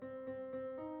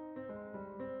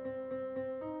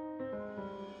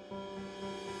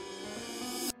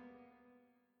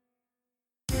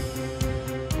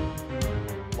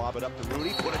Lob it up to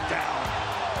Rudy, put it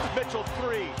down. Mitchell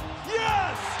three.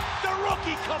 Yes! The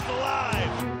rookie comes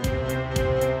alive!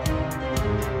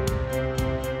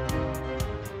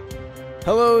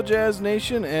 Hello, Jazz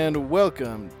Nation, and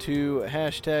welcome to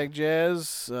Hashtag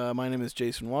Jazz. My name is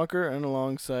Jason Walker, and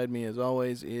alongside me, as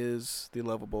always, is the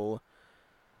lovable...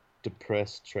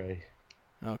 Depressed Trey.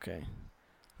 Okay.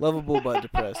 Lovable but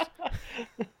depressed.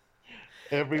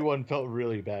 Everyone felt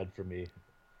really bad for me.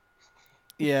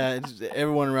 Yeah, it's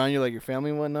everyone around you, like your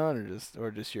family and whatnot, or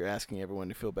just you're asking everyone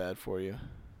to feel bad for you?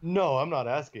 No, I'm not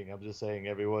asking. I'm just saying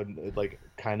everyone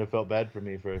kind of felt bad for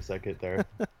me for a second there.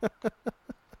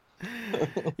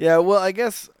 Yeah, well, I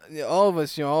guess all of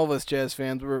us Jazz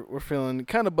fans, we're feeling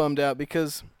kind of bummed out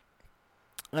because,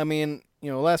 I mean,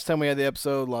 last time we had the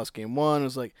episode, lost game one, it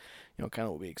was like, kind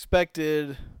of what we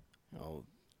expected,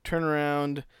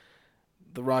 turnaround.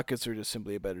 The Rockets are just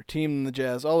simply a better team than the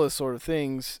Jazz, all those sort of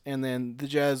things. And then the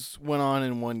Jazz went on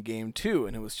and won game two,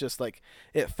 and it was just like,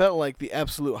 it felt like the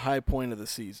absolute high point of the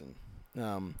season.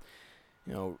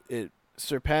 It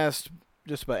surpassed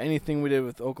just about anything we did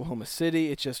with Oklahoma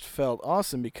City. It just felt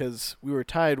awesome because we were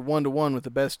tied 1-1 with the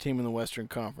best team in the Western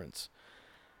Conference.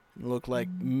 It looked like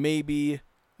maybe,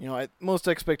 most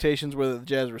expectations were that the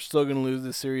Jazz were still going to lose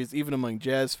this series, even among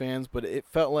Jazz fans, but it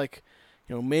felt like,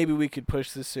 maybe we could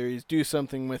push this series, do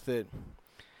something with it.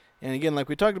 And again, like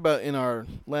we talked about in our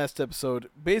last episode,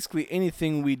 basically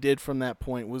anything we did from that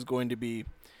point was going to be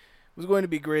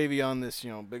gravy on this,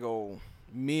 big old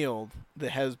meal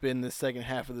that has been the second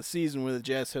half of the season where the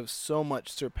Jazz have so much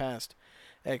surpassed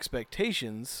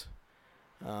expectations.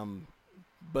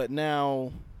 But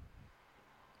now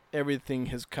everything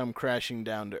has come crashing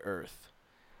down to earth.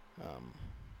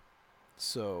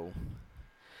 So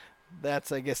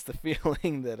that's, I guess, the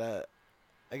feeling that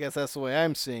I guess that's the way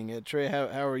I'm seeing it. Trey,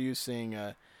 how are you seeing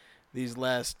this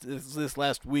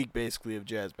last week basically of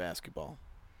Jazz basketball?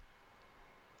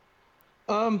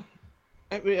 I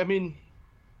mean,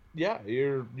 yeah,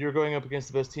 you're going up against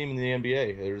the best team in the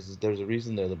NBA. There's a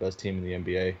reason they're the best team in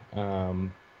the NBA.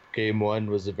 Game one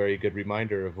was a very good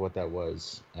reminder of what that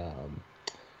was.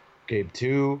 Game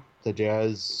two, the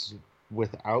Jazz,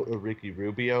 without a Ricky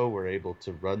Rubio, were able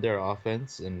to run their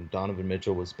offense, and Donovan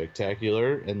Mitchell was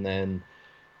spectacular. And then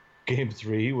game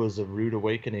three was a rude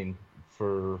awakening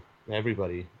for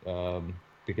everybody,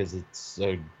 because it's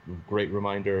a great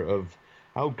reminder of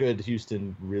how good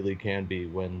Houston really can be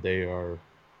when they are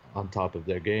on top of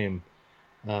their game.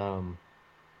 And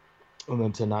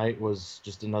then tonight was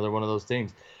just another one of those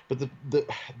things. But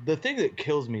the thing that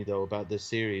kills me, though, about this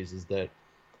series is that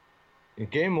in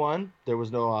game one, there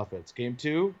was no offense. Game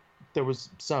two, there was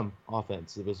some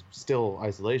offense. It was still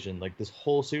isolation. Like, this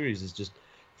whole series is just,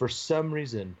 for some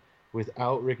reason,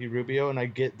 without Ricky Rubio. And I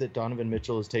get that Donovan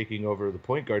Mitchell is taking over the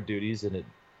point guard duties, and it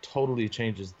totally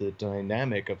changes the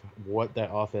dynamic of what that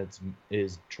offense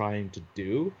is trying to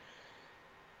do.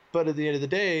 But at the end of the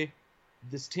day,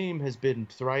 this team has been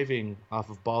thriving off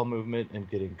of ball movement and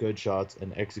getting good shots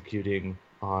and executing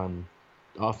on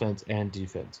offense and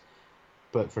defense.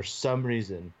 But for some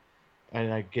reason,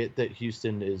 and I get that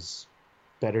Houston is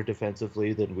better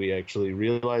defensively than we actually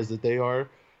realize that they are,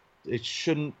 it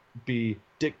shouldn't be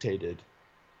dictated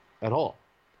at all.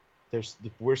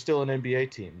 We're still an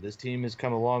NBA team. This team has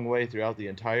come a long way throughout the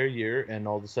entire year, and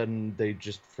all of a sudden they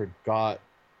just forgot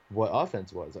what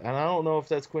offense was. And I don't know if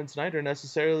that's Quinn Snyder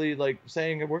necessarily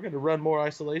saying we're going to run more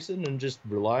isolation and just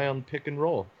rely on pick and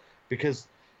roll, because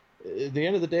at the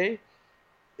end of the day,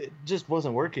 it just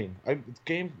wasn't working.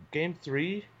 Game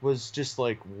three was just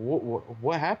like,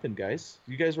 what happened, guys?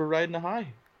 You guys were riding a high.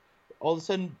 All of a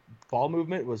sudden, ball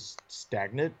movement was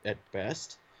stagnant at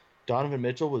best. Donovan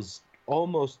Mitchell was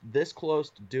almost this close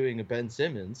to doing a Ben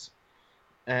Simmons.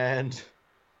 And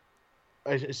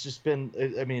it's just been,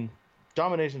 I mean,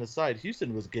 domination aside,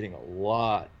 Houston was getting a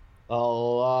lot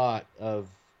of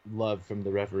love from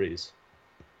the referees.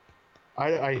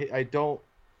 I don't,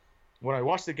 when I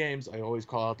watch the games, I always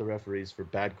call out the referees for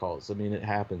bad calls. I mean, it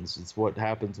happens. It's what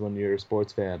happens when you're a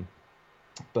sports fan.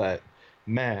 But,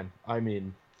 man, I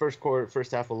mean, first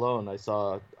half alone, I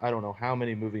saw, I don't know how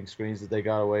many moving screens that they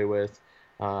got away with.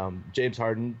 James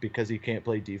Harden, because he can't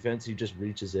play defense, he just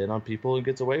reaches in on people and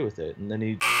gets away with it. And then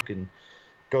he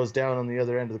goes down on the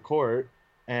other end of the court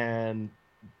and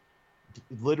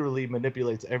literally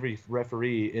manipulates every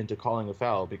referee into calling a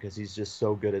foul because he's just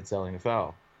so good at selling a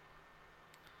foul.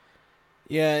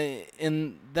 Yeah,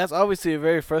 and that's obviously a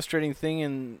very frustrating thing,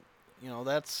 and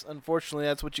that's unfortunately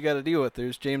that's what you got to deal with.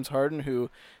 There's James Harden, who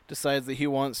decides that he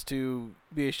wants to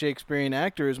be a Shakespearean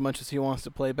actor as much as he wants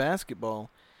to play basketball.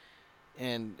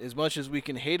 And as much as we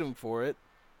can hate him for it,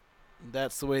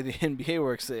 that's the way the NBA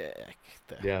works.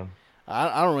 Yeah.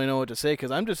 I don't really know what to say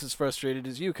because I'm just as frustrated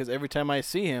as you because every time I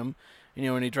see him,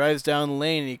 when he drives down the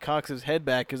lane and he cocks his head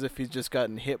back as if he's just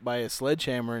gotten hit by a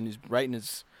sledgehammer and he's right in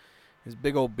his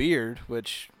big old beard,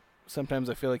 which sometimes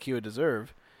I feel like he would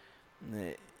deserve.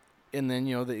 And then,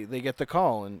 they get the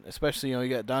call, and especially, you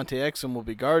got Dante Exum will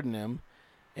be guarding him,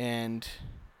 and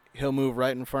he'll move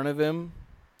right in front of him,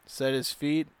 set his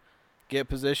feet, get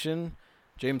position.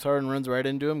 James Harden runs right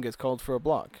into him, gets called for a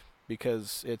block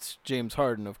because it's James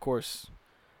Harden. Of course,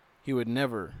 he would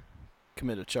never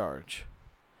commit a charge.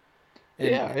 And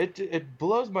yeah, it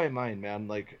blows my mind, man.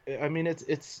 Like, I mean,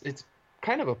 it's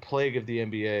kind of a plague of the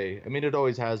NBA. I mean, it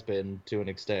always has been to an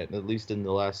extent, at least in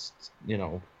the last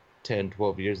 10,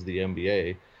 12 years of the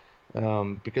NBA,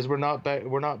 because we're not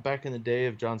back in the day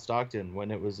of John Stockton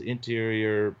when it was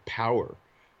interior power.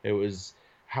 It was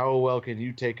how well can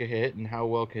you take a hit and how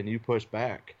well can you push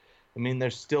back. I mean,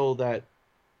 there's still that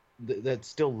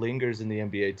still lingers in the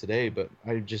NBA today, but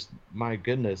my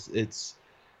goodness, it's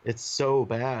so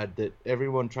bad that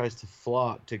everyone tries to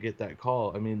flock to get that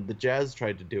call. I mean, the Jazz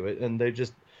tried to do it, and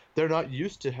they're not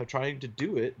used to trying to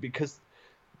do it because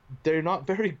they're not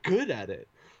very good at it.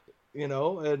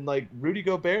 And like Rudy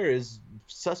Gobert is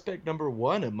suspect number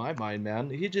one in my mind, man.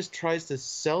 He just tries to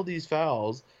sell these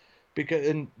fouls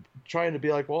and trying to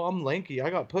be like, well, I'm lanky, I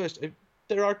got pushed.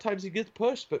 There are times he gets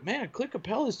pushed, but man, Clint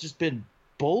Capella has just been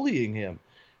bullying him,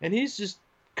 and he's just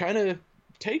kind of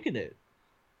taking it.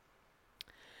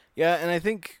 Yeah, and I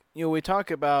think we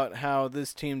talk about how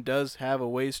this team does have a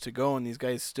ways to go, and these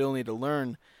guys still need to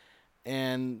learn,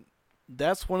 and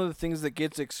that's one of the things that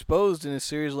gets exposed in a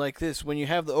series like this. When you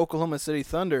have the Oklahoma City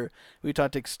Thunder, we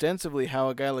talked extensively how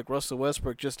a guy like Russell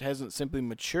Westbrook just hasn't simply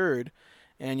matured,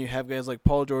 and you have guys like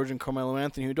Paul George and Carmelo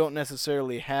Anthony who don't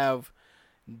necessarily have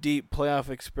deep playoff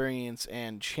experience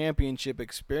and championship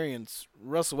experience.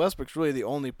 Russell Westbrook's really the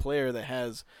only player that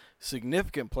has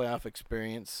significant playoff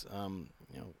experience,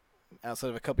 outside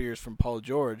of a couple years from Paul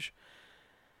George.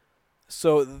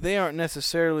 So they aren't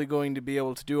necessarily going to be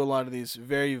able to do a lot of these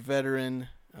very veteran,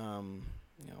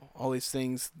 all these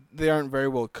things. They aren't very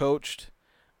well coached.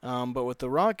 But with the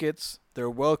Rockets, they're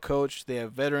well coached. They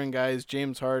have veteran guys.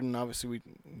 James Harden, obviously,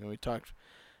 we talked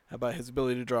about his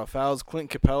ability to draw fouls. Clint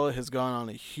Capella has gone on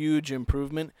a huge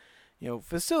improvement,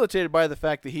 facilitated by the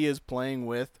fact that he is playing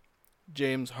with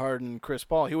James Harden and Chris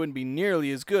Paul. He wouldn't be nearly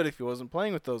as good if he wasn't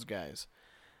playing with those guys.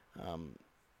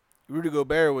 Rudy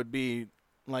Gobert would be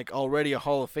like already a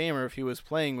Hall of Famer if he was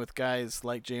playing with guys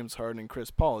like James Harden and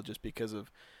Chris Paul, just because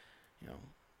of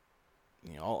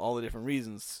all the different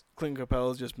reasons. Clint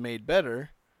Capella is just made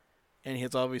better, and he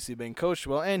has obviously been coached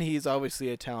well, and he's obviously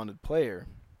a talented player.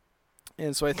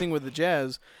 And so I think with the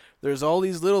Jazz, there's all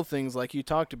these little things like you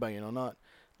talked about, not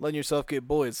letting yourself get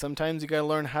bullied. Sometimes you got to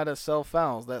learn how to sell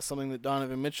fouls. That's something that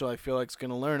Donovan Mitchell, I feel like, is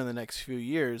going to learn in the next few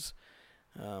years.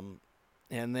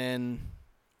 And then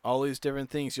all these different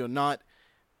things, not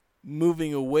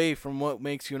moving away from what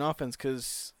makes you an offense,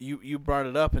 because you brought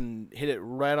it up and hit it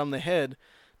right on the head.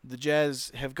 The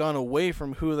Jazz have gone away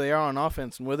from who they are on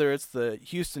offense, and whether it's the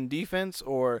Houston defense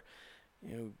or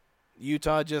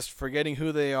Utah just forgetting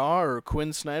who they are, or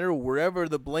Quinn Snyder, wherever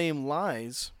the blame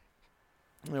lies,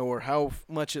 or how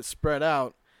much it's spread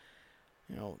out,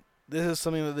 this is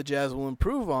something that the Jazz will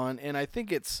improve on, and I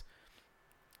think it's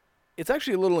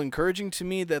actually a little encouraging to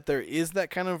me that there is that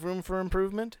kind of room for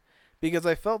improvement, because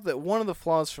I felt that one of the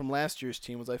flaws from last year's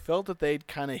team was I felt that they'd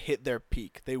kind of hit their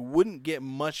peak. They wouldn't get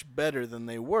much better than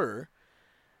they were,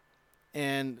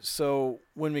 and so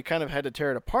when we kind of had to tear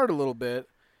it apart a little bit,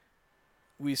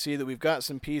 we see that we've got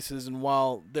some pieces, and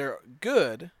while they're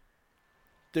good,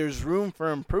 there's room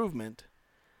for improvement.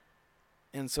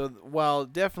 And so while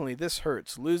definitely this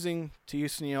hurts, losing to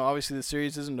Houston, obviously the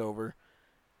series isn't over.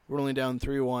 We're only down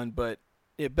 3-1, but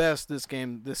at best this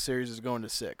series is going to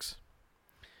 6.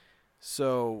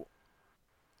 So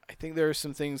I think there are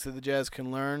some things that the Jazz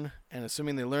can learn, and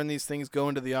assuming they learn these things, go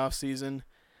into the offseason,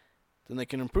 then they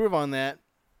can improve on that.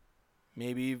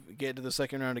 Maybe get to the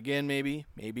second round again, maybe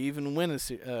even win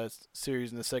a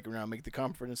series in the second round, make the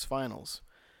conference finals.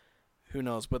 Who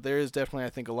knows? But there is definitely, I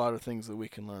think, a lot of things that we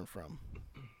can learn from.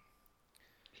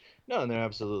 No, and there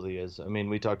absolutely is. I mean,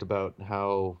 we talked about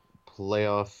how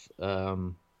playoff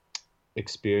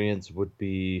experience would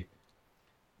be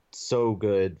so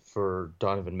good for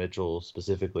Donovan Mitchell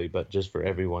specifically, but just for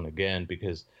everyone again,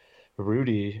 because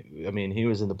Rudy, I mean, he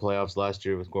was in the playoffs last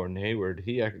year with Gordon Hayward.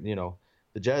 He,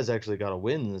 the Jazz actually got a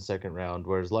win in the second round,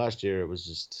 whereas last year it was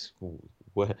just,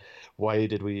 why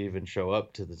did we even show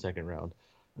up to the second round?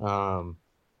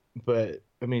 But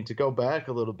I mean, to go back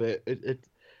a little bit,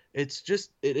 it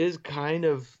is kind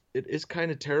of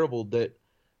terrible that,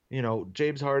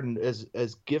 James Harden,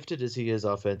 as gifted as he is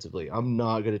offensively, I'm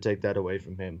not going to take that away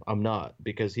from him. I'm not,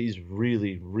 because he's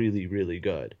really, really, really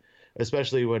good,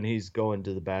 especially when he's going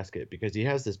to the basket, because he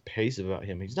has this pace about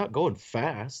him. He's not going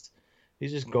fast.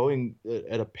 He's just going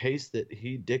at a pace that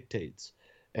he dictates.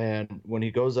 And when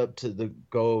he goes up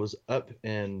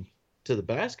and to the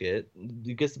basket,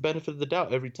 he gets the benefit of the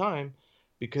doubt every time,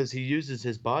 because he uses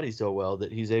his body so well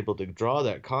that he's able to draw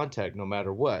that contact no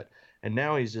matter what. And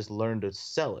now he's just learned to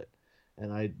sell it.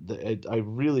 And I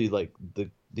really like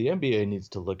the NBA needs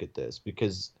to look at this,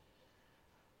 because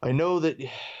I know that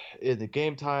in the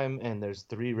game time and there's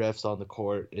 3 refs on the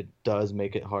court, it does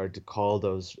make it hard to call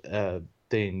those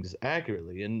things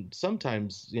accurately. And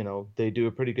sometimes, they do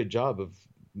a pretty good job of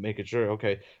making sure,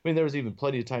 okay. I mean, there was even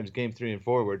plenty of times game 3 and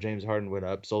 4 where James Harden went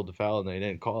up, sold the foul, and they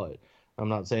didn't call it. I'm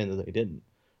not saying that they didn't.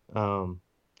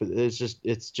 But it's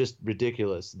just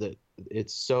ridiculous that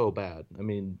it's so bad. I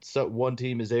mean, one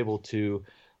team is able to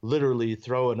literally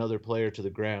throw another player to the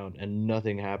ground and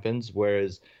nothing happens,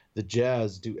 whereas the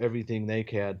Jazz do everything they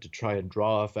can to try and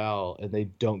draw a foul, and they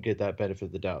don't get that benefit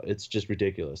of the doubt. It's just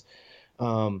ridiculous.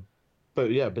 But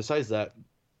yeah, besides that,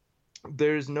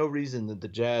 there's no reason that the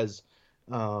Jazz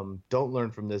don't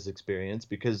learn from this experience,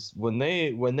 because when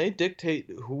they dictate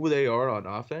who they are on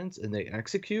offense and they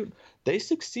execute, they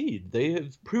succeed. They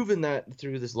have proven that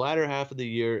through this latter half of the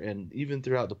year and even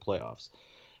throughout the playoffs.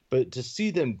 But to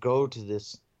see them go to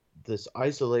this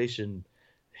isolation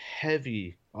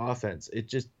heavy offense, it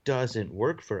just doesn't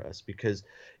work for us, because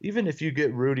even if you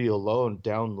get Rudy alone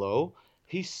down low,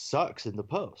 he sucks in the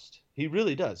post. He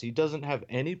really does. He doesn't have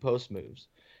any post moves.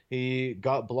 He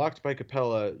got blocked by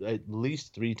Capella at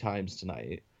least 3 times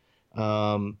tonight.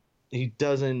 He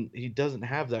doesn't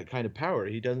have that kind of power.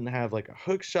 He doesn't have like a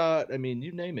hook shot. I mean,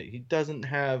 you name it. He doesn't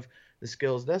have the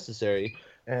skills necessary.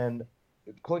 And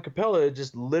Clint Capella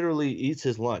just literally eats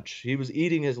his lunch. He was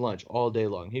eating his lunch all day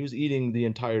long. He was eating the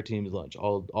entire team's lunch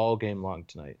all game long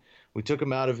tonight. We took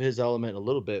him out of his element a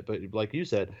little bit, but like you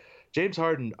said, James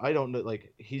Harden, I don't know,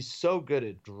 like, he's so good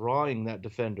at drawing that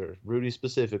defender, Rudy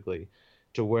specifically,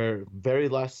 to where very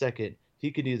last second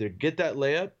he could either get that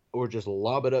layup or just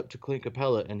lob it up to Clint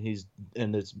Capella, and it's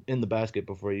in the basket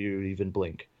before you even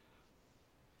blink.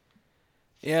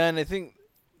 Yeah, and I think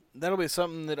that'll be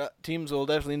something that teams will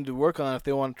definitely need to work on if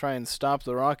they want to try and stop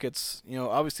the Rockets.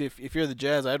 Obviously, if you're the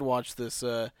Jazz, I'd watch this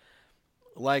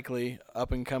likely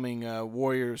up-and-coming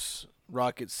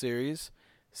Warriors-Rockets series.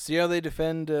 See how they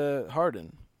defend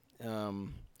Harden.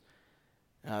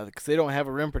 Because they don't have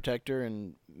a rim protector,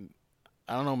 and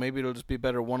I don't know, maybe it'll just be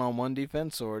better one-on-one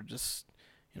defense, or just,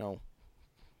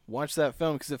 watch that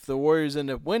film. Because if the Warriors end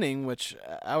up winning, which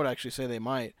I would actually say they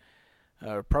might,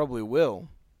 or probably will,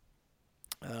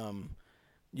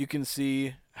 you can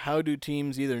see how do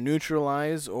teams either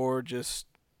neutralize or just,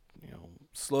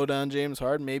 slow down James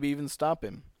Harden, maybe even stop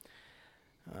him.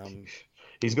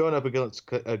 He's going up against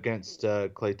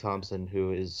Klay Thompson,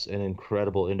 who is an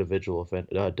incredible individual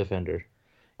defender.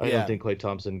 I don't think Klay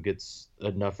Thompson gets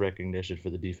enough recognition for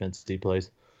the defense he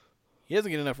plays. He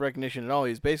doesn't get enough recognition at all.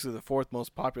 He's basically the 4th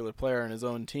most popular player in his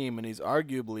own team, and he's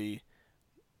arguably,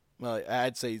 well,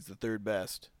 I'd say he's the 3rd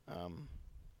best.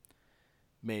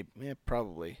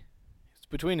 Probably. It's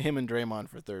between him and Draymond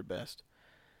for 3rd best.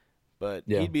 But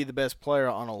he'd be the best player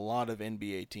on a lot of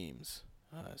NBA teams.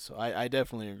 So I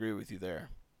definitely agree with you there.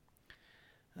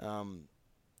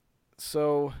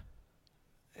 So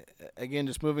again,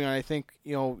 just moving on, I think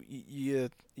you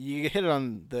hit it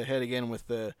on the head again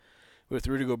with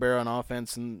Rudy Gobert on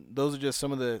offense, and those are just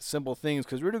some of the simple things,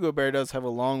 because Rudy Gobert does have a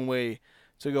long way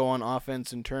to go on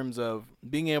offense in terms of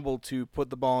being able to put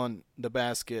the ball in the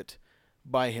basket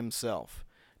by himself.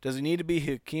 Does he need to be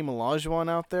Hakeem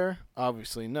Olajuwon out there?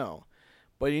 Obviously no.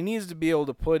 But he needs to be able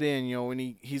to put in,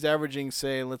 when he's averaging,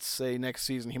 let's say next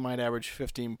season he might average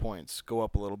 15 points, go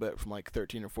up a little bit from like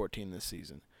 13 or 14 this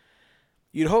season.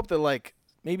 You'd hope that like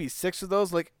maybe 6 of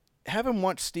those, like have him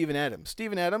watch Steven Adams.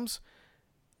 Steven Adams,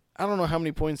 I don't know how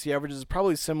many points he averages,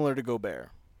 probably similar to Gobert.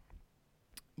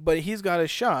 But he's got a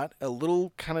shot, a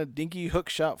little kind of dinky hook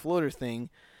shot floater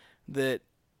thing that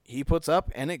he puts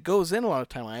up, and it goes in a lot of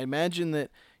time. I imagine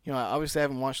that, obviously I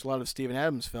haven't watched a lot of Steven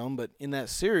Adams film, but in that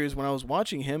series when I was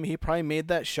watching him, he probably made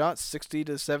that shot 60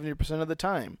 to 70% of the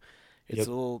time. It's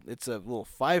a little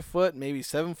 5 foot, maybe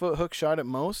 7 foot hook shot at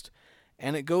most,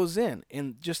 and it goes in.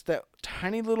 And just that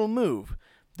tiny little move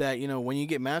that, when you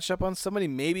get matched up on somebody,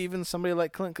 maybe even somebody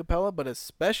like Clint Capella, but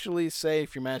especially say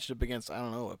if you're matched up against, I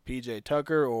don't know, a PJ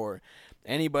Tucker or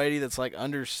anybody that's like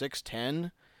under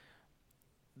 6'10",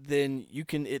 then you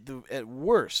can, at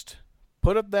worst,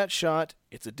 put up that shot.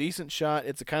 It's a decent shot.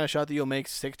 It's the kind of shot that you'll make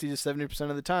 60 to 70%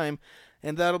 of the time,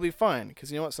 and that'll be fine.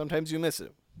 Because you know what? Sometimes you miss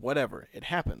it. Whatever. It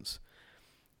happens.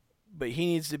 But he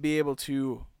needs to be able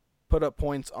to put up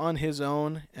points on his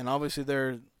own, and obviously there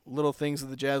are little things that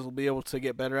the Jazz will be able to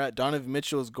get better at. Donovan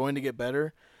Mitchell is going to get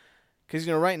better. Because,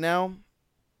 right now,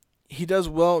 he does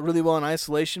really well in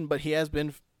isolation, but he has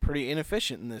been pretty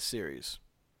inefficient in this series.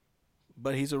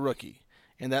 But he's a rookie,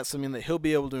 and that's something that he'll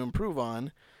be able to improve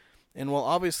on. And while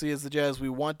obviously as the Jazz we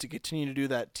want to continue to do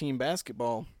that team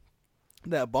basketball,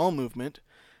 that ball movement,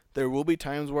 there will be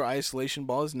times where isolation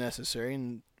ball is necessary,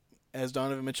 and as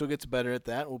Donovan Mitchell gets better at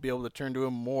that, we'll be able to turn to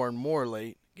him more and more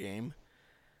late game.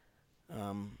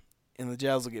 And the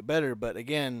Jazz will get better. But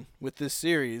again, with this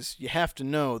series, you have to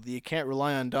know that you can't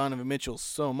rely on Donovan Mitchell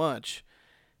so much,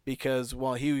 because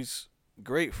while he was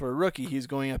great for a rookie, he's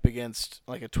going up against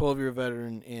like a 12-year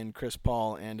veteran in Chris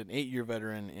Paul and an 8-year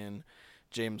veteran in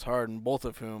James Harden, both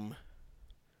of whom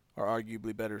are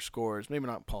arguably better scorers. Maybe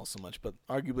not Paul so much, but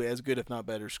arguably as good, if not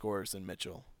better, scorers than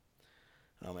Mitchell,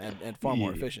 and far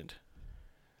more efficient.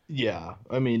 Yeah,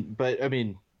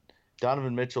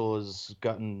 Donovan Mitchell has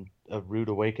gotten a rude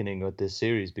awakening with this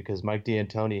series because Mike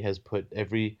D'Antoni has put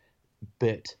every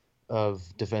bit of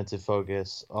defensive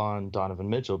focus on Donovan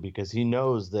Mitchell, because he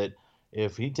knows that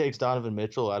if he takes Donovan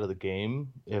Mitchell out of the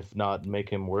game, if not make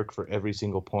him work for every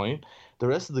single point, the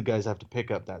rest of the guys have to pick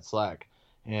up that slack.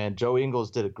 And Joe Ingles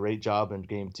did a great job in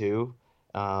game 2,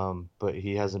 but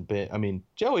he hasn't been.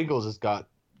 Joe Ingles has got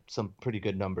some pretty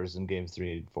good numbers in games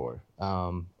 3 and 4.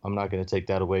 I'm not going to take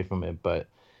that away from him, but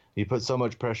he put so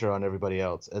much pressure on everybody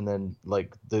else. And then,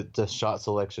 like, the shot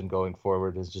selection going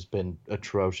forward has just been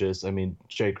atrocious.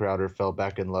 Jay Crowder fell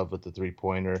back in love with the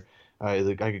three-pointer. I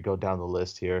could go down the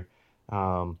list here.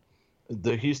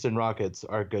 The Houston Rockets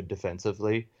are good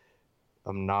defensively.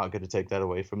 I'm not going to take that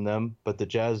away from them. But the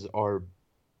Jazz are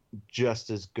just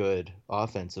as good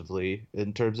offensively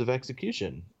in terms of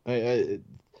execution.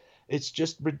 It's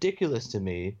just ridiculous to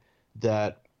me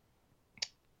that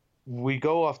we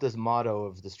go off this motto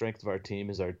of the strength of our team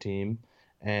is our team,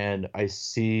 and I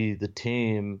see the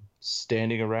team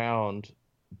standing around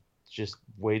just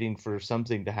waiting for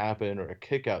something to happen or a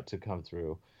kick out to come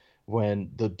through, when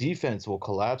the defense will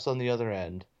collapse on the other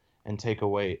end and take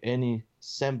away any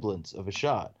semblance of a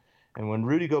shot. And when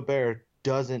Rudy Gobert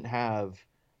doesn't have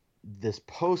this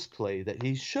post play that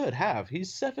he should have,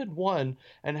 he's 7'1"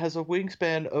 and has a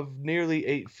wingspan of nearly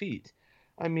 8 feet.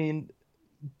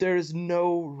 There's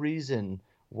no reason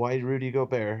why Rudy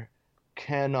Gobert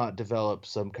cannot develop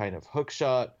some kind of hook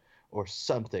shot or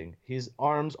something. His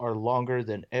arms are longer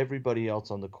than everybody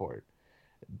else on the court.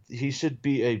 He should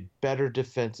be a better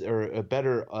defense or a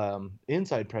better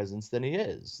inside presence than he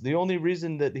is. The only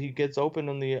reason that he gets open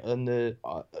on the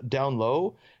down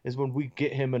low is when we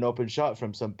get him an open shot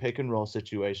from some pick and roll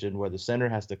situation where the center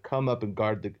has to come up and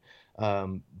guard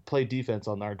play defense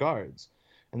on our guards.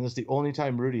 And that's the only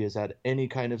time Rudy has had any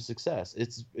kind of success.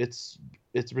 It's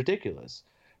ridiculous.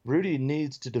 Rudy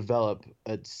needs to develop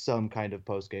some kind of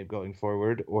post game going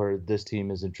forward, or this team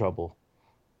is in trouble.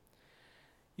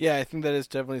 Yeah, I think that is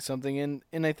definitely something.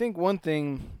 And I think one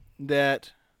thing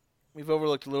that we've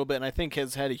overlooked a little bit, and I think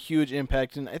has had a huge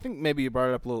impact, and I think maybe you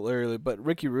brought it up a little earlier, but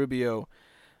Ricky Rubio,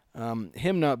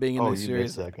 him not being in this series. Oh, you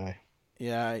missed that guy.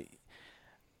 Yeah,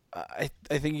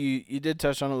 I think you did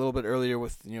touch on it a little bit earlier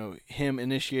with him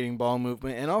initiating ball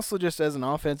movement, and also just as an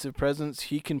offensive presence,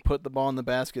 he can put the ball in the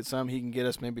basket some. He can get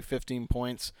us maybe 15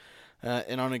 points,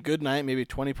 and on a good night, maybe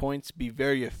 20 points. Be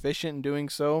very efficient in doing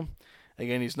so.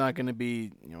 Again, he's not going to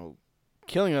be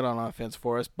killing it on offense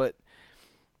for us, but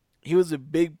he was a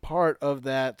big part of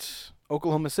that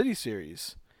Oklahoma City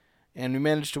series, and we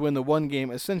managed to win the one game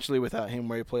essentially without him,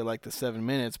 where he played like the 7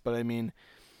 minutes. But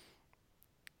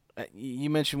you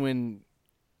mentioned when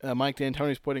Mike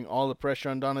D'Antoni's putting all the pressure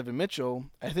on Donovan Mitchell.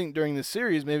 I think during the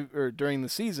series, or during the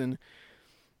season,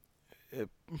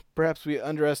 perhaps we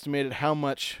underestimated how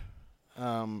much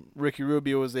Ricky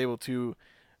Rubio was able to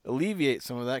alleviate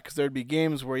some of that, because there'd be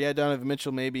games where Donovan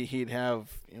Mitchell, maybe he'd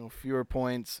have fewer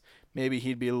points, maybe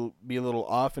he'd be a little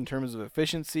off in terms of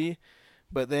efficiency,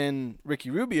 but then Ricky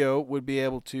Rubio would be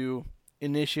able to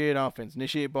initiate offense,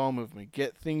 initiate ball movement,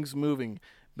 get things moving,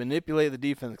 manipulate the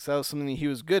defense. Because that was something that he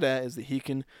was good at, is that he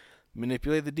can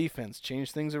manipulate the defense,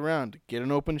 change things around, get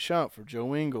an open shot for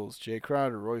Joe Ingles, Jay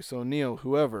Crowder, Royce O'Neal,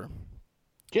 whoever.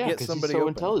 Yeah, because he's so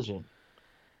intelligent.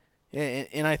 Yeah,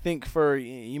 and I think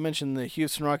you mentioned the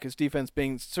Houston Rockets defense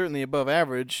being certainly above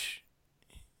average,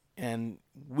 and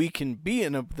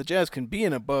the Jazz can be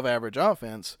an above average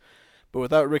offense, but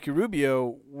without Ricky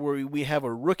Rubio, we have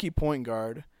a rookie point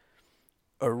guard,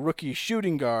 a rookie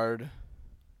shooting guard,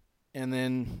 And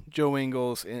then Joe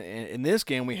Ingles. In this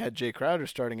game, we had Jay Crowder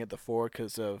starting at the 4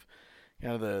 because of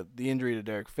the injury to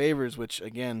Derek Favors, which,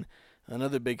 again,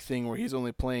 another big thing where he's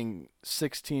only playing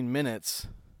 16 minutes.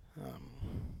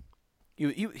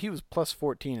 He was plus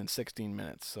 14 in 16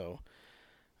 minutes, so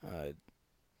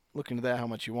look into that, how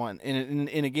much you want.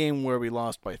 In a game where we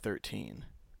lost by 13.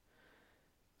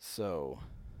 So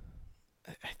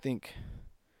I think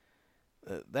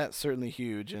that's certainly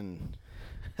huge, and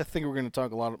I think we're going to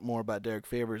talk a lot more about Derek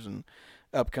Favors in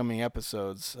upcoming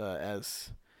episodes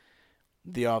as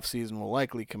the off season will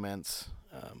likely commence.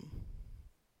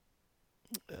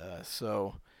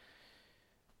 So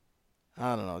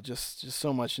I don't know, just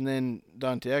so much. And then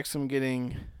Dante Exum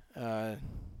getting hurt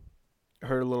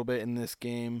a little bit in this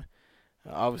game,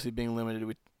 obviously being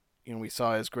limited. We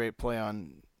saw his great play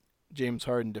on James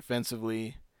Harden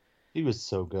defensively. He was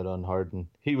so good on Harden.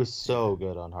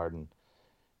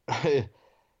 I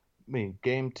mean,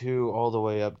 game 2 all the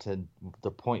way up to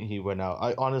the point he went out.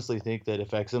 I honestly think that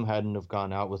if Exum hadn't have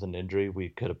gone out with an injury, we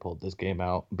could have pulled this game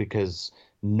out because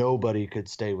nobody could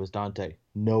stay with Dante.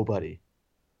 Nobody.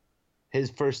 His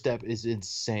first step is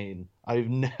insane.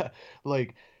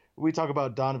 We talk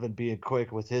about Donovan being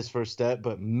quick with his first step,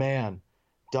 but man,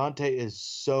 Dante is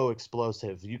so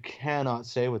explosive. You cannot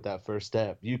stay with that first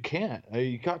step. You can't.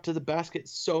 He got to the basket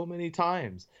so many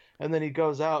times, and then he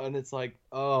goes out, and it's like,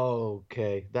 oh,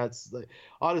 okay. That's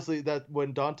honestly, that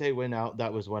when Dante went out,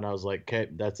 that was when I was like, okay,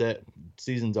 that's it.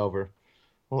 Season's over.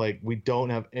 We don't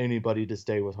have anybody to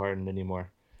stay with Harden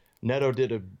anymore. Neto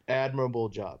did an admirable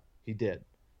job. He did,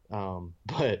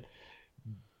 but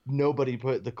nobody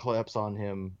put the claps on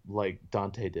him like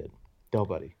Dante did.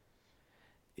 Nobody.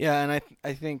 Yeah, and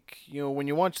I think, when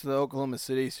you watch the Oklahoma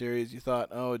City series, you thought,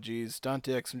 oh, geez,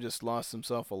 Dante Exum just lost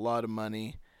himself a lot of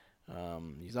money.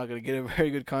 He's not going to get a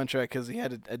very good contract because he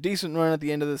had a decent run at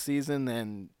the end of the season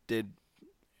and did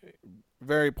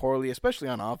very poorly, especially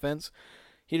on offense.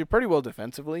 He did pretty well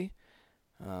defensively.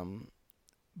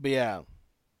 But yeah,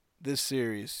 this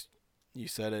series, you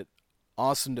said it,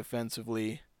 awesome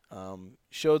defensively.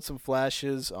 Showed some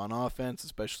flashes on offense,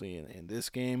 especially in this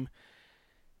game.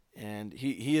 And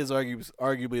he is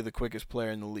arguably the quickest player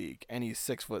in the league, and he's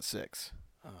 6'6".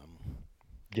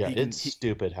 It's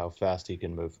stupid how fast he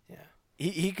can move. Yeah,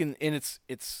 he can, and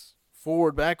it's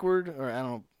forward, backward, or I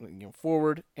don't know,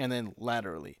 forward and then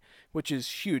laterally, which is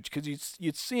huge because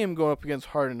you'd see him go up against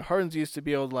Harden. Harden's used to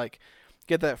be able to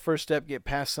get that first step, get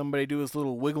past somebody, do his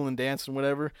little wiggle and dance and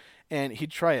whatever, and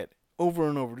he'd try it over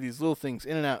and over, these little things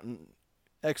in and out, and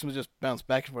Exum would just bounce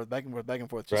back and forth, back and forth, back and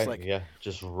forth, just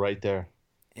just right there.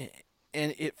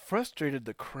 And it frustrated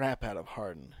the crap out of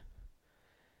Harden.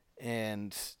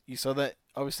 And you saw that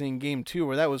obviously in game 2,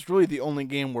 where that was really the only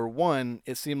game where, one,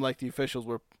 it seemed like the officials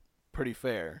were pretty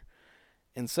fair.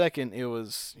 And second, it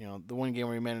was, the one game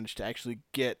where he managed to actually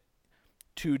get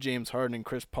to James Harden and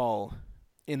Chris Paul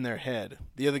in their head.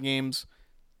 The other games,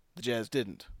 the Jazz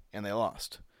didn't, and they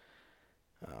lost.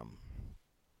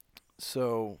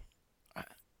 So,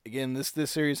 again, this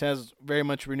series has very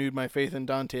much renewed my faith in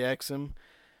Dante Exum.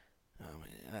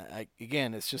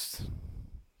 Again, it's just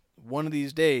one of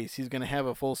these days he's going to have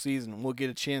a full season. We'll get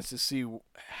a chance to see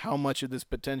how much of this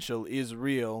potential is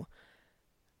real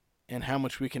and how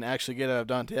much we can actually get out of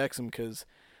Dante Exum because,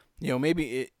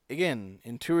 maybe, again,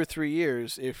 in 2 or 3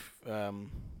 years, if,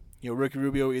 Ricky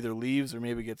Rubio either leaves or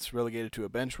maybe gets relegated to a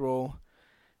bench role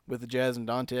with the Jazz and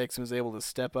Dante Exum is able to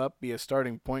step up, be a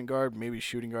starting point guard, maybe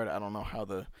shooting guard. I don't know how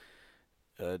the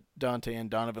Dante and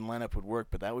Donovan lineup would work,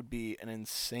 but that would be an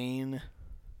insane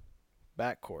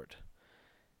backcourt.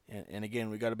 And again,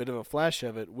 we got a bit of a flash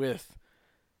of it with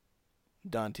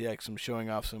Dante Exum showing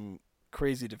off some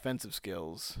crazy defensive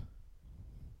skills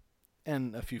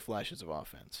and a few flashes of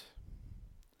offense.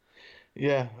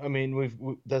 Yeah, I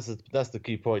mean, that's the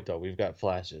key point though. We've got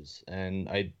flashes, and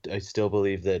I still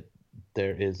believe that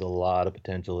there is a lot of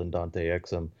potential in Dante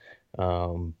Exum.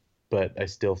 But I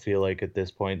still feel like at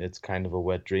this point it's kind of a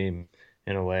wet dream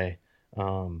in a way,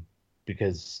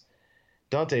 because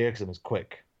Dante Exum is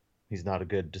quick. He's not a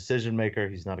good decision maker.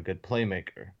 He's not a good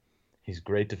playmaker. He's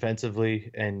great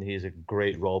defensively, and he's a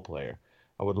great role player.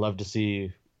 I would love to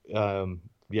see, like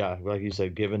you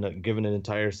said, given an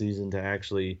entire season to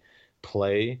actually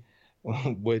play,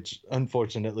 which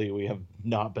unfortunately we have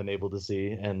not been able to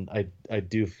see. And I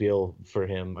do feel for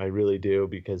him. I really do,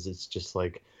 because it's just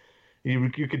like,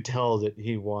 you could tell that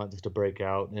he wants to break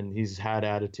out, and he's had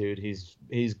attitude.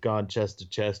 He's gone chest to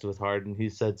chest with Harden.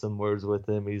 He's said some words with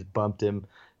him. He's bumped him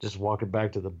just walking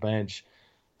back to the bench.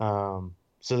 So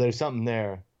there's something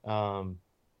there. And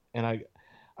I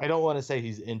I don't want to say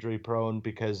he's injury prone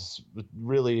because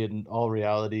really in all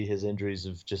reality his injuries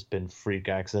have just been freak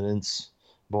accidents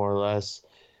more or less.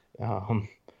 Um,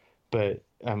 but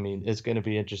I mean, it's going to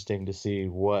be interesting to see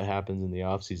what happens in the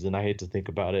offseason. I hate to think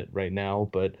about it right now,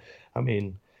 but I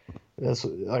mean, that's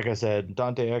like I said,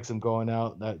 Dante Exum going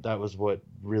out. That was what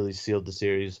really sealed the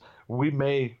series. We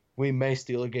may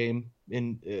steal a game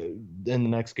in the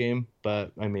next game,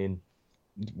 but I mean,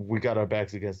 we got our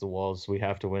backs against the walls. We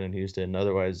have to win in Houston,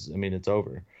 otherwise, I mean, it's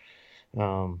over.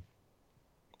 Um,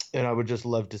 and I would just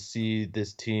love to see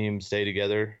this team stay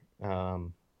together.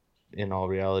 In all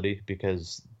reality,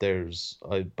 because there's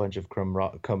a bunch of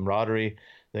camaraderie.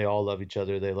 They all love each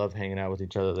other. They love hanging out with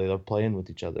each other. They love playing with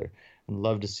each other. I'd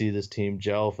love to see this team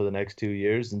gel for the next 2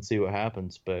 years and see what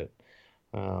happens. But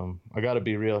I got to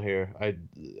be real here.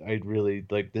 I'd really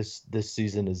like this. This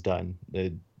season is done.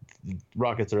 The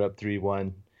Rockets are up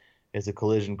 3-1. It's a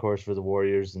collision course for the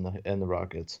Warriors and the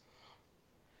Rockets.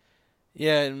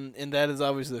 Yeah, and that is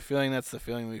obviously the feeling. That's the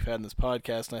feeling we've had in this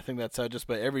podcast, and I think that's how just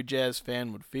about every Jazz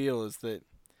fan would feel, is that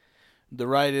the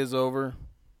ride is over.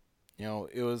 You know,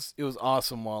 it was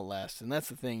awesome while it lasted, and that's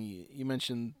the thing. You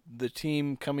mentioned the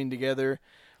team coming together.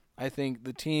 I think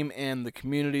the team and the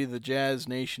community, the Jazz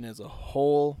Nation as a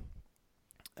whole,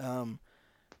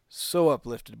 so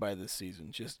uplifted by this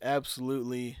season. Just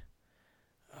absolutely,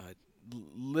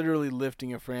 literally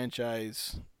lifting a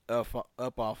franchise up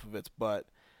off of its butt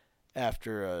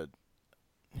after a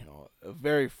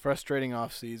very frustrating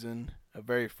off season, a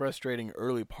very frustrating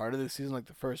early part of the season, like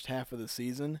the first half of the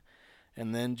season,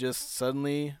 and then just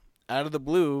suddenly out of the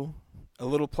blue, a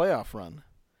little playoff run.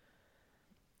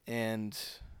 And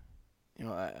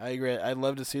I agree. I'd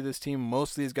love to see this team.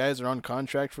 Most of these guys are on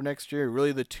contract for next year.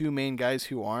 Really, the two main guys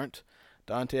who aren't,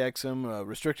 Dante Exum,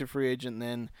 restricted free agent,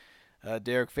 and then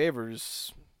Derek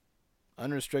Favors,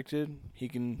 unrestricted. He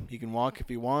can walk if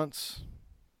he wants.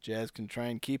 Jazz can try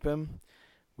and keep him.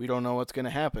 We don't know what's going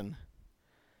to happen.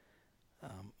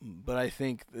 But I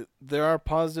think that there are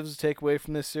positives to take away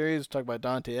from this series. Talk about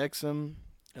Dante Exum.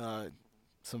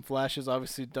 Some flashes.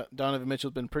 Obviously, Donovan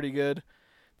Mitchell's been pretty good.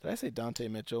 Did I say Dante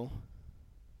Mitchell?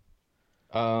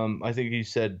 I think you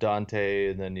said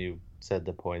Dante, and then you said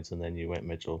the points, and then you went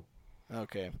Mitchell.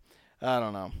 Okay. I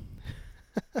don't know.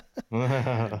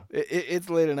 It's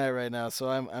late at night right now, so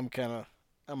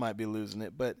I might be losing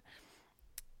it. But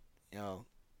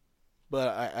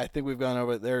I think we've gone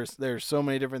over it. There's so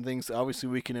many different things obviously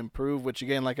we can improve, which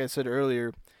again, like I said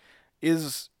earlier,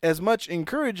 is as much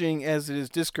encouraging as it is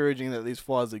discouraging that these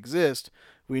flaws exist.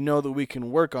 We know that we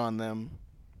can work on them.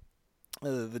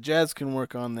 The Jazz can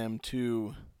work on them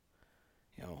to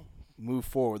move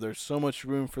forward. There's so much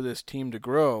room for this team to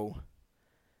grow,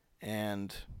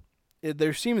 and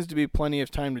there seems to be plenty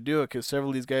of time to do it because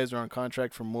several of these guys are on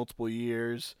contract for multiple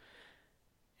years.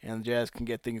 And the Jazz can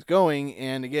get things going.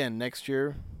 And again, next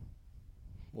year,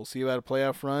 we'll see about a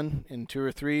playoff run in 2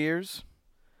 or 3 years.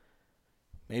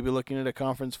 Maybe looking at a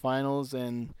conference finals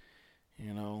and,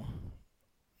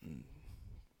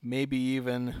 maybe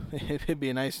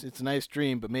it's a nice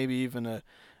dream, but maybe even an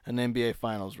NBA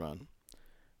finals run.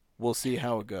 We'll see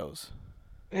how it goes.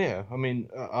 Yeah, I mean,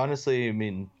 honestly,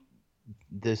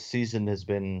 this season has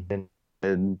been,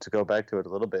 and to go back to it a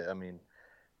little bit, I mean,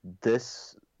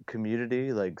 this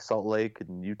community, like Salt Lake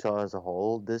and Utah as a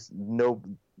whole, there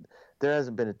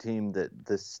hasn't been a team that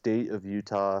the state of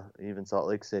Utah, even Salt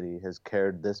Lake City, has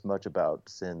cared this much about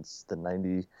since the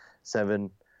 97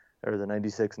 or the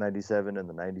 96, 97 and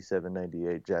the 97,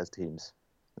 98 Jazz teams.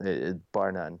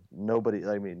 Bar none. Nobody,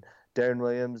 Darren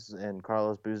Williams and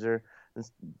Carlos Boozer,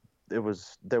 there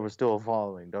was still a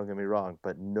following, don't get me wrong,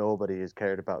 but nobody has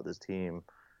cared about this team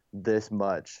this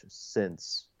much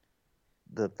since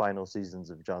the final seasons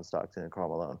of John Stockton and Karl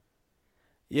Malone.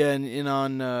 Yeah, and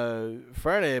on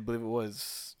Friday, I believe it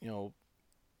was,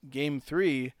 Game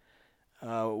 3,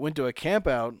 went to a camp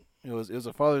out. It was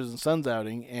a fathers and sons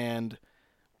outing, and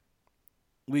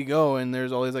we go, and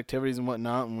there's all these activities and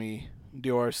whatnot, and we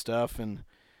do our stuff, and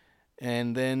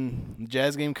then the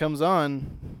Jazz game comes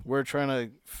on. We're trying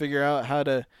to figure out how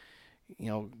to,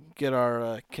 get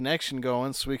our connection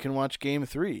going so we can watch Game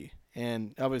 3.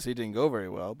 And obviously it didn't go very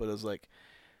well, but it was like,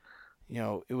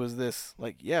 it was this,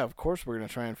 yeah, of course we're going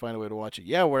to try and find a way to watch it.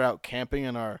 Yeah, we're out camping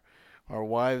and our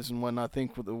wives and whatnot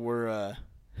think we're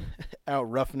out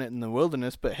roughing it in the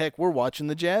wilderness, but heck, we're watching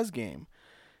the Jazz game.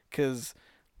 Because,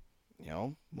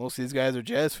 most of these guys are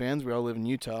Jazz fans. We all live in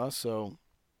Utah, so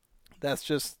that's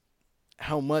just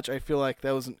how much I feel like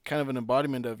that was kind of an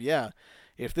embodiment of, yeah,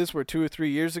 if this were 2 or 3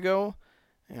 years ago,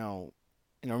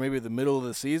 maybe the middle of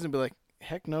the season, be like,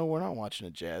 heck no, we're not watching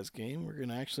a Jazz game. We're going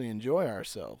to actually enjoy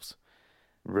ourselves.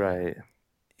 Right.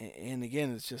 And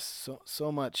again, it's just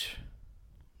so much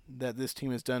that this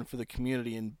team has done for the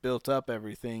community and built up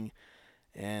everything.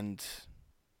 And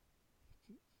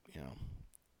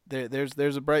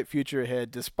there's a bright future ahead,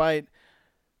 despite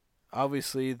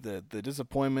obviously the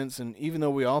disappointments. And even though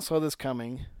we all saw this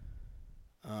coming,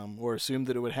 or assumed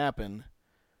that it would happen,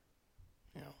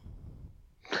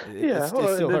 it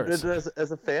still hurts.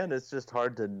 As a fan, it's just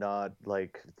hard to not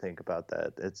think about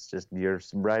that. It's just you're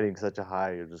riding such a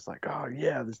high. You're just like, oh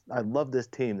yeah, I love this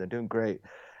team. They're doing great.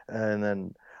 And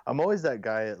then I'm always that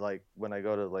guy at when I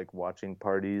go to watching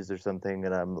parties or something,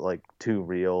 and I'm too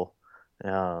real.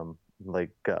 What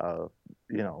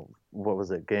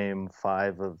was it, Game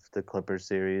 5 of the Clippers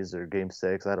series or Game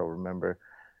 6? I don't remember.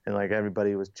 And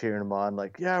everybody was cheering them on,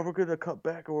 yeah, we're gonna come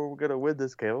back or we're gonna win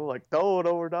this game. I'm like, no,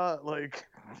 we're not.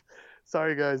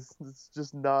 Sorry guys, it's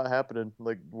just not happening.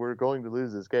 We're going to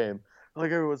lose this game.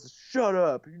 Everyone's shut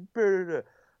up.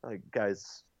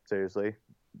 Guys, seriously,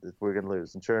 we're gonna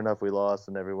lose. And sure enough, we lost.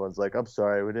 And everyone's like, I'm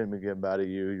sorry, we didn't mean to get mad at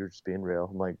you. You're just being real.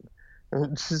 I'm like,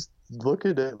 just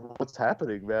looking at what's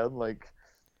happening, man.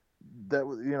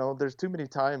 There's too many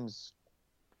times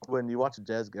when you watch a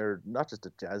Jazz, or not just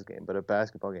a Jazz game, but a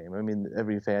basketball game. I mean,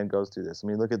 every fan goes through this. I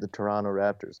mean, look at the Toronto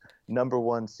Raptors, number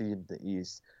 1 seed in the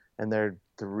East, and they're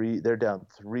down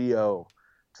 3-0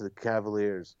 to the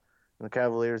Cavaliers. And the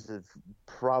Cavaliers have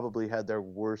probably had their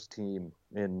worst team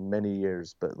in many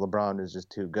years, but LeBron is just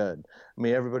too good. I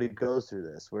mean, everybody goes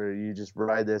through this where you just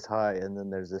ride this high, and then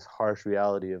there's this harsh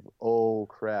reality of, oh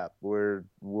crap, we're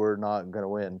not gonna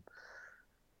win.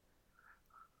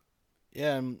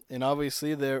 Yeah, and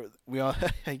obviously we all,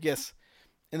 I guess,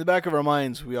 in the back of our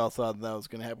minds, we all thought that was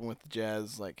going to happen with the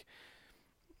Jazz.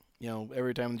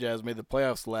 Every time the Jazz made the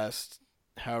playoffs the last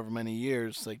however many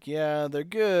years, yeah, they're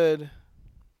good.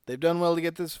 They've done well to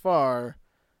get this far,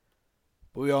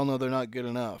 but we all know they're not good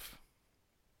enough.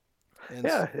 And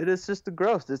it is just the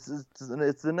growth. It's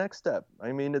the next step.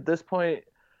 I mean, at this point,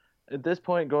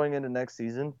 going into next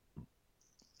season,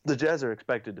 the Jazz are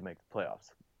expected to make the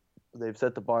playoffs. They've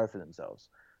set the bar for themselves.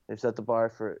 They've set the bar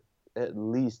for at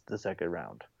least the second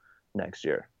round next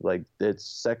year. It's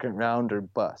second round or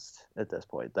bust at this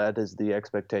point. That is the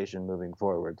expectation moving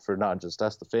forward for not just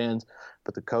us, the fans,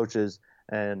 but the coaches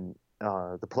and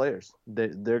the players.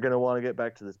 They're going to want to get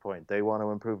back to this point. They want to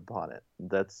improve upon it.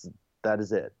 That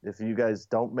is it. If you guys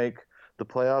don't make the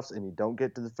playoffs and you don't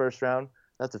get to the first round,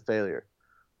 that's a failure.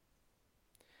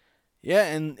 Yeah,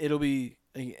 and it'll be,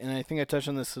 and I think I touched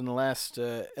on this in the last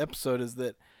episode, is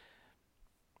that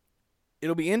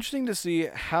it'll be interesting to see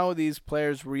how these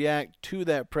players react to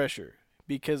that pressure,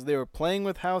 because they were playing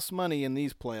with house money in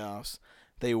these playoffs.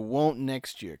 They won't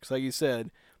next year, because like you said,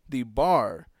 the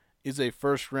bar is a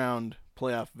first-round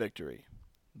playoff victory.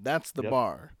 That's the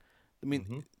bar. I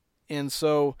mean, and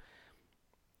so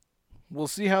we'll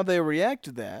see how they react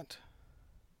to that.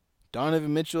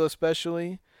 Donovan Mitchell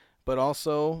especially, but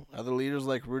also other leaders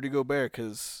like Rudy Gobert,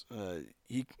 because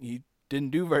he didn't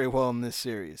do very well in this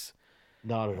series.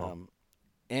 Not at all.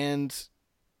 And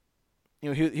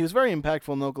he was very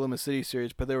impactful in the Oklahoma City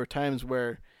series, but there were times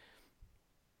where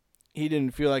he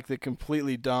didn't feel like the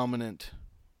completely dominant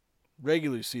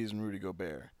regular season Rudy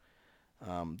Gobert,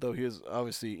 though he was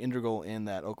obviously integral in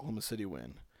that Oklahoma City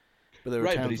win. But there were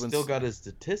times but he still got his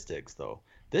statistics though.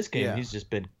 This game,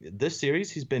 this series,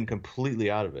 he's been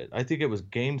completely out of it. I think it was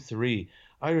Game 3.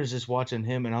 I was just watching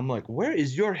him, and I'm like, where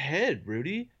is your head,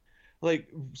 Rudy?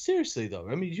 Seriously, though.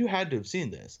 I mean, you had to have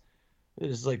seen this.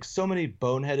 There's, so many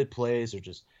boneheaded plays or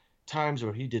just times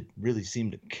where he didn't really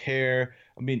seem to care.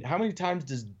 I mean, how many times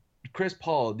does Chris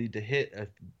Paul need to hit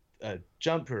a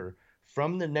jumper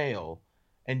from the nail,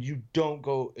 and you don't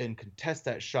go and contest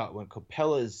that shot when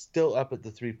Capella is still up at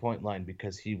the three-point line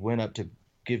because he went up to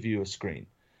give you a screen?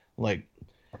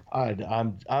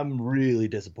 I'm really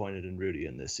disappointed in Rudy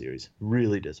in this series.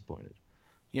 Really disappointed.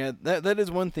 Yeah, that is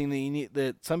one thing that you need,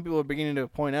 that some people are beginning to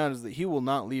point out, is that he will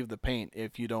not leave the paint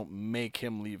if you don't make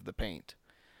him leave the paint.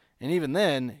 And even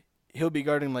then, he'll be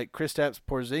guarding Kristaps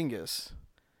Porzingis,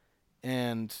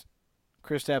 and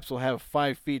Kristaps will have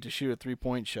 5 feet to shoot a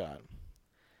 3-point shot,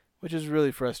 which is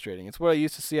really frustrating. It's what I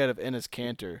used to see out of Enes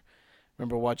Kanter.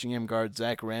 Remember watching him guard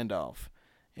Zach Randolph,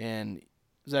 and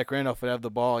Zach Randolph would have the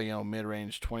ball,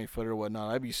 mid-range, 20-footer or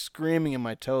whatnot. I'd be screaming in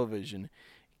my television,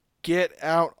 get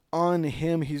out on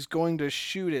him. He's going to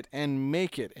shoot it and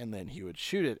make it. And then he would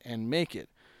shoot it and make it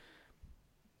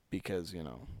because,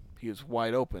 he was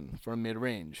wide open from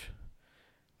mid-range.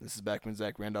 This is back when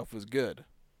Zach Randolph was good.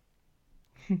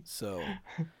 So,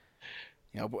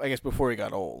 I guess before he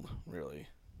got old, really.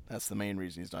 That's the main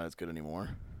reason he's not as good anymore.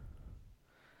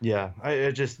 Yeah, I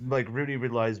just, Rudy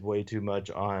relies way too much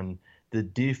on the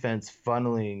defense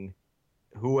funneling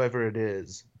whoever it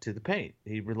is to the paint.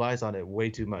 He relies on it way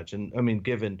too much. And I mean,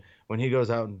 given when he goes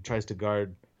out and tries to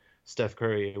guard Steph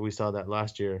Curry, we saw that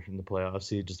last year in the playoffs.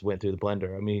 He just went through the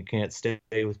blender. I mean, he can't stay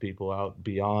with people out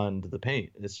beyond the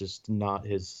paint. It's just not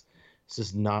his. It's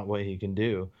just not what he can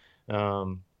do.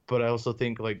 But I also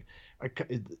think like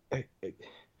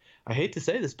I hate to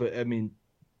say this, but I mean,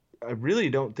 I really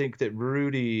don't think that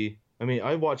Rudy. I mean,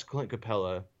 I watched Clint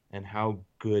Capella and how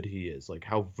good he is, like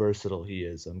how versatile he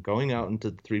is. I'm going out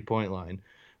into the 3-point line,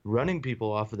 running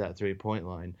people off of that 3-point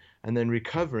line, and then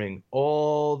recovering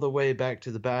all the way back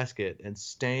to the basket and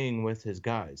staying with his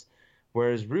guys.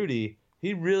 Whereas Rudy,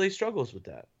 he really struggles with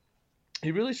that.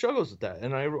 He really struggles with that.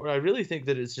 And I really think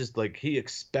that it's just like he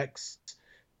expects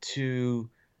to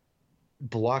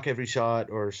block every shot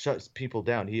or shut people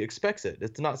down. He expects it.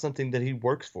 It's not something that he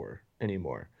works for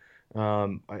anymore.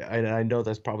 I know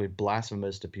that's probably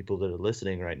blasphemous to people that are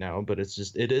listening right now, but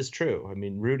it is true. I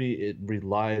mean, Rudy, it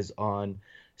relies on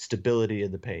stability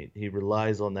in the paint. He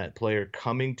relies on that player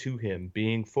coming to him,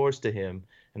 being forced to him,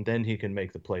 and then he can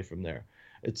make the play from there.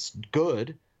 It's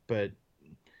good, but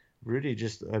Rudy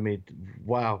just, I mean,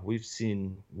 wow, we've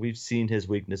seen his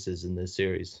weaknesses in this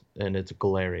series, and it's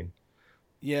glaring.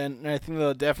 Yeah, and I think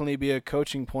there'll definitely be a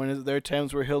coaching point. There are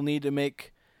times where he'll need to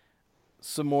make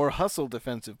some more hustle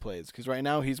defensive plays, because right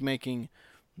now he's making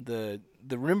the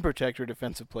rim protector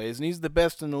defensive plays, and he's the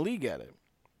best in the league at it.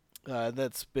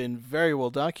 That's been very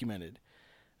well documented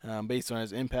based on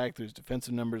his impact, there's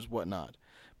defensive numbers, whatnot.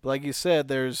 But like you said,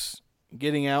 there's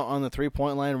getting out on the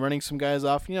 3-point line, running some guys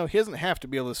off. You know, he doesn't have to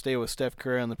be able to stay with Steph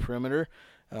Curry on the perimeter.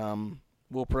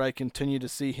 We'll probably continue to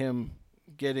see him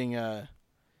getting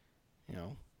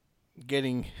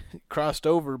crossed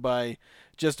over by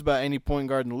just about any point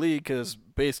guard in the league, because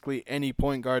basically any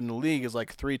point guard in the league is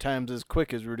like 3 times as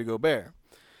quick as Rudy Gobert.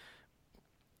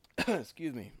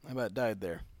 Excuse me, I about died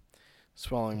there,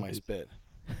 swallowing my spit.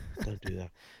 Don't do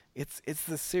that. It's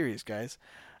the series, guys.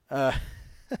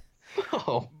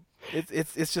 Oh,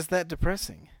 It's just that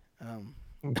depressing.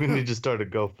 we need to start a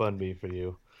GoFundMe for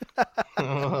you.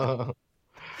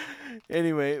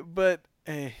 Anyway, but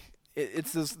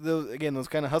it's those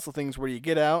kind of hustle things where you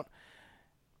get out,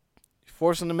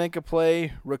 force them to make a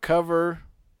play, recover.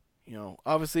 You know,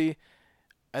 obviously,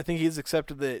 I think he's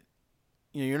accepted that.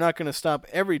 You know, you're not going to stop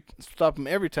him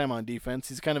every time on defense.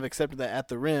 He's kind of accepted that at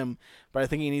the rim, but I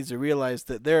think he needs to realize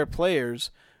that there are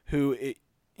players who,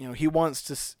 he wants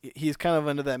to. He's kind of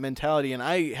under that mentality, and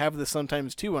I have this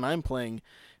sometimes too when I'm playing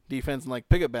defense and like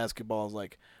pickup basketball. Is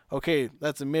like, okay,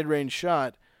 that's a mid-range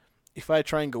shot. If I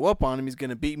try and go up on him, he's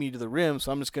going to beat me to the rim,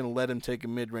 so I'm just going to let him take a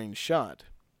mid-range shot.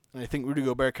 And I think Rudy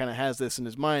Gobert kind of has this in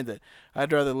his mind that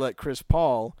I'd rather let Chris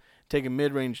Paul take a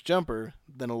mid-range jumper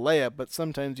than a layup, but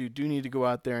sometimes you do need to go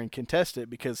out there and contest it,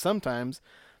 because sometimes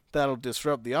that'll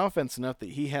disrupt the offense enough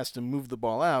that he has to move the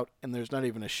ball out and there's not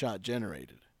even a shot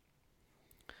generated.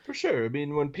 For sure. I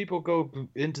mean, when people go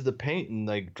into the paint and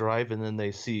like drive and then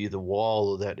they see the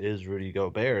wall that is Rudy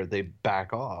Gobert, they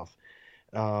back off.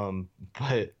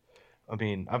 But I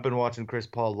mean, I've been watching Chris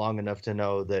Paul long enough to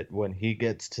know that when he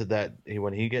gets to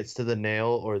the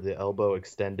nail or the elbow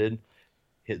extended,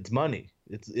 it's money.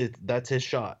 That's his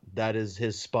shot. That is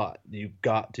his spot. You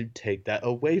got to take that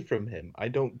away from him. I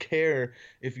don't care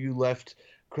if you left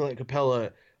Clint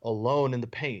Capella alone in the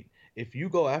paint. If you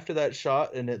go after that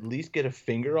shot and at least get a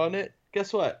finger on it,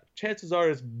 guess what? Chances are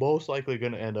it's most likely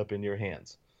going to end up in your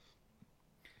hands.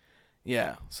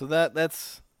 Yeah, so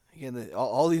that's again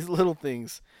all these little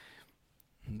things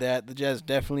that the Jazz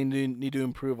definitely need to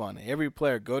improve on. Every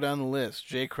player, go down the list.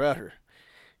 Jay Crowder,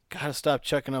 gotta stop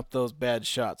chucking up those bad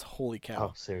shots. Holy cow!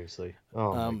 Oh, seriously.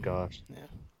 Oh my gosh. Yeah.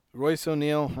 Royce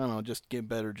O'Neal, I don't know, just get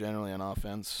better generally on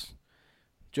offense.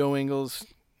 Joe Ingles,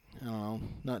 I don't know,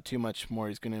 not too much more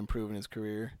he's going to improve in his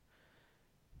career.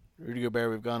 Rudy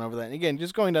Gobert, we've gone over that. And again,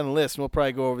 just going down the list, and we'll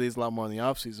probably go over these a lot more in the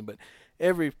offseason, but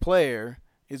every player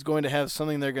is going to have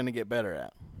something they're going to get better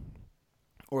at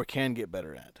or can get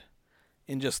better at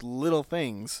in just little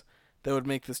things that would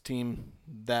make this team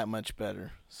that much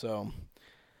better. So,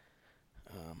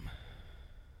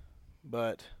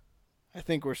 but I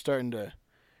think we're starting to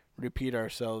repeat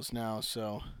ourselves now,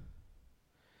 so...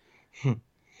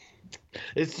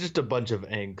 It's just a bunch of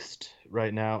angst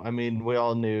right now. I mean, we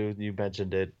all knew, you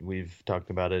mentioned it, we've talked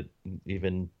about it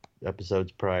even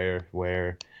episodes prior,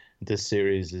 where this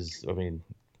series is, I mean,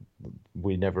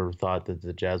 we never thought that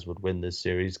the Jazz would win this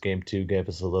series. Game 2 gave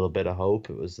us a little bit of hope.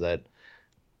 It was that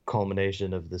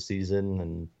culmination of the season,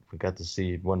 and we got to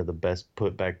see one of the best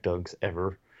putback dunks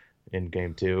ever in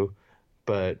Game 2.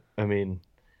 But, I mean,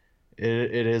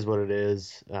 it is what it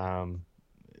is.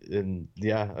 And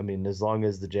yeah, I mean, as long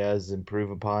as the Jazz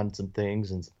improve upon some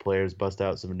things and some players bust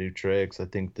out some new tricks, I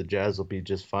think the Jazz will be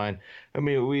just fine. I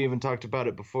mean, we even talked about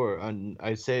it before, and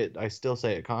I still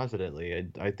say it confidently.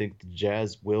 I think the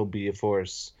Jazz will be a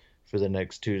force for the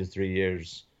next 2 to 3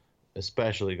 years,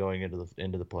 especially going into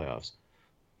the playoffs.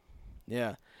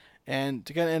 Yeah. And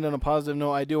to kind of end on a positive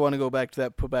note, I do want to go back to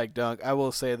that putback dunk. I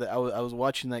will say that I was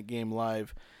watching that game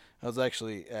live. I was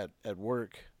actually at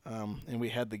work, and we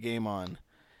had the game on.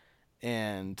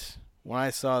 And when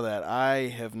I saw that, I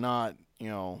have not,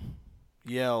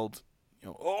 yelled,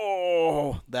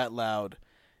 oh, that loud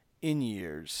in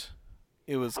years.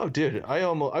 It was. Oh, dude, I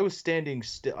was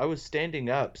standing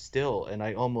up still, and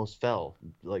I almost fell.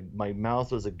 Like my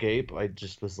mouth was agape. I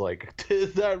just was like,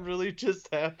 "Did that really just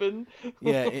happen?"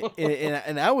 Yeah,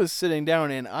 and I was sitting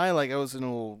down, and I was in a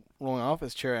little rolling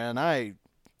office chair, and I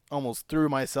almost threw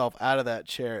myself out of that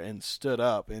chair and stood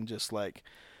up, and just like,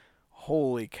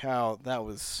 holy cow, that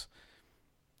was.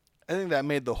 I think that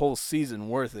made the whole season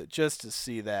worth it just to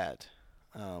see that.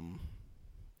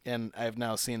 And I've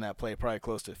now seen that play probably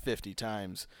close to 50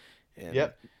 times. And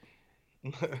Yep.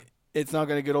 It's not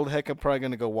going to get old. Heck, I'm probably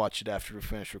going to go watch it after we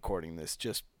finish recording this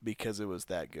just because it was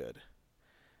that good.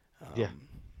 Yeah.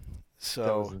 So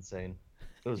That was insane.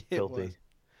 It was filthy. was.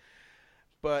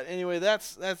 But anyway,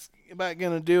 that's about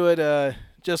going to do it.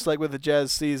 Just like with the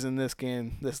Jazz season,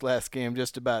 this last game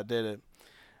just about did it.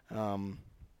 And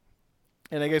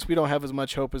I guess we don't have as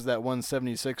much hope as that one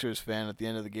 76ers fan at the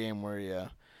end of the game where he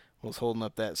was holding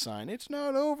up that sign. It's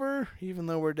not over, even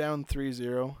though we're down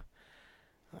 3-0.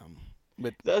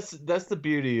 But That's the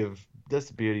beauty of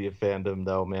fandom,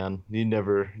 though, man. You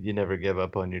never give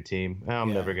up on your team.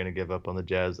 I'm never gonna give up on the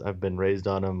Jazz. I've been raised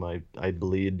on them. I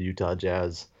bleed Utah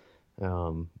Jazz.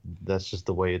 That's just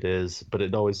the way it is. But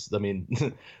it always, I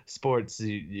mean, sports.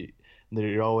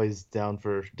 You're always down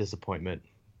for disappointment.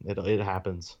 It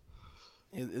happens.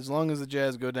 as long as the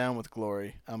Jazz go down with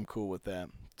glory, I'm cool with that.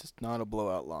 Just not a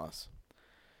blowout loss.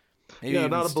 Maybe Yeah,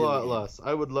 even not a steal blowout game. loss.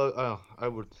 I would love. I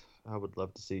would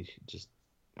love to see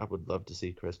I would love to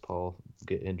see Chris Paul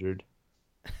get injured.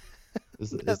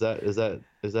 Is that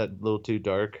a little too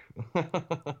dark?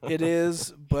 It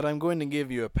is, but I'm going to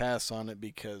give you a pass on it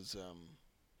because,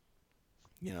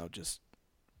 just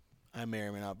I may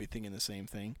or may not be thinking the same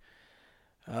thing.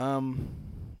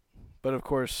 But of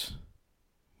course,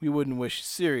 we wouldn't wish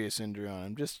serious injury on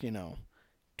him. Just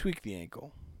tweak the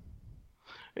ankle.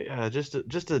 Yeah, just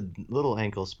a little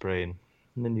ankle sprain,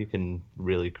 and then you can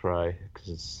really cry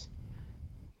because.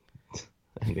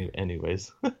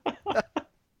 Anyways.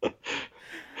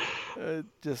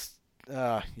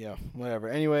 Yeah, whatever.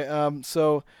 Anyway,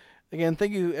 so again,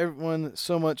 thank you everyone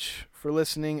so much for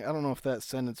listening. I don't know if that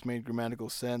sentence made grammatical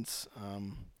sense.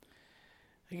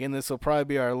 Again, this will probably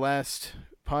be our last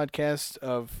podcast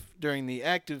during the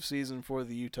active season for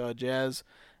the Utah Jazz,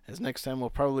 as next time we'll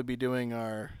probably be doing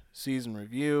our season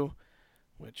review,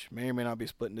 which may or may not be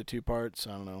split into 2 parts.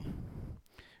 I don't know.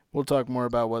 We'll talk more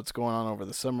about what's going on over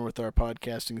the summer with our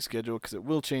podcasting schedule because it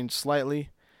will change slightly.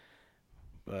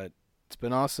 But it's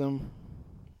been awesome.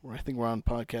 I think we're on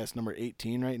podcast number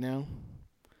 18 right now.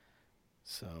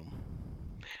 So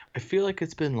I feel like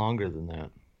it's been longer than that.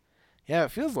 yeah,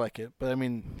 it feels like it. But I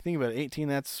mean, think about it. 18,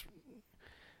 that's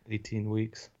 18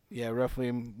 weeks. Yeah,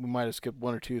 roughly. We might have skipped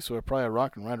 1 or 2, so we're probably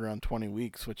rocking right around 20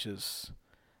 weeks, which is,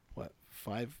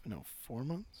 4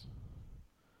 months?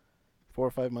 4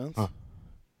 or 5 months? Huh.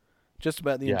 Just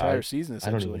about the Yeah, entire season, I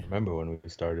essentially. don't even remember when we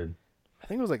started. I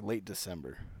think it was like late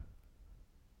December.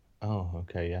 Oh,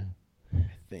 okay, yeah. I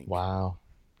think. Wow.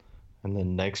 And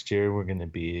then next year we're going to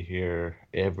be here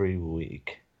every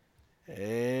week.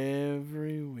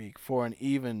 Every week for an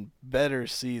even better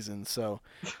season. So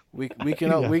we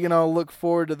can all look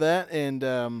forward to that. And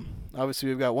obviously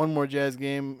we've got one more Jazz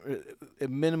game, a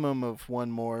minimum of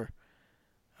one more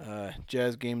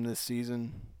Jazz game this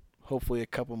season. Hopefully a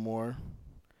couple more.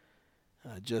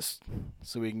 Just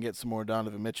so we can get some more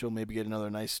Donovan Mitchell, maybe get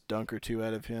another nice dunk or 2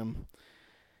 out of him.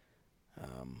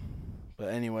 But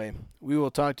anyway, we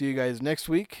will talk to you guys next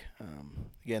week.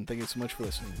 Again, thank you so much for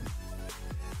listening.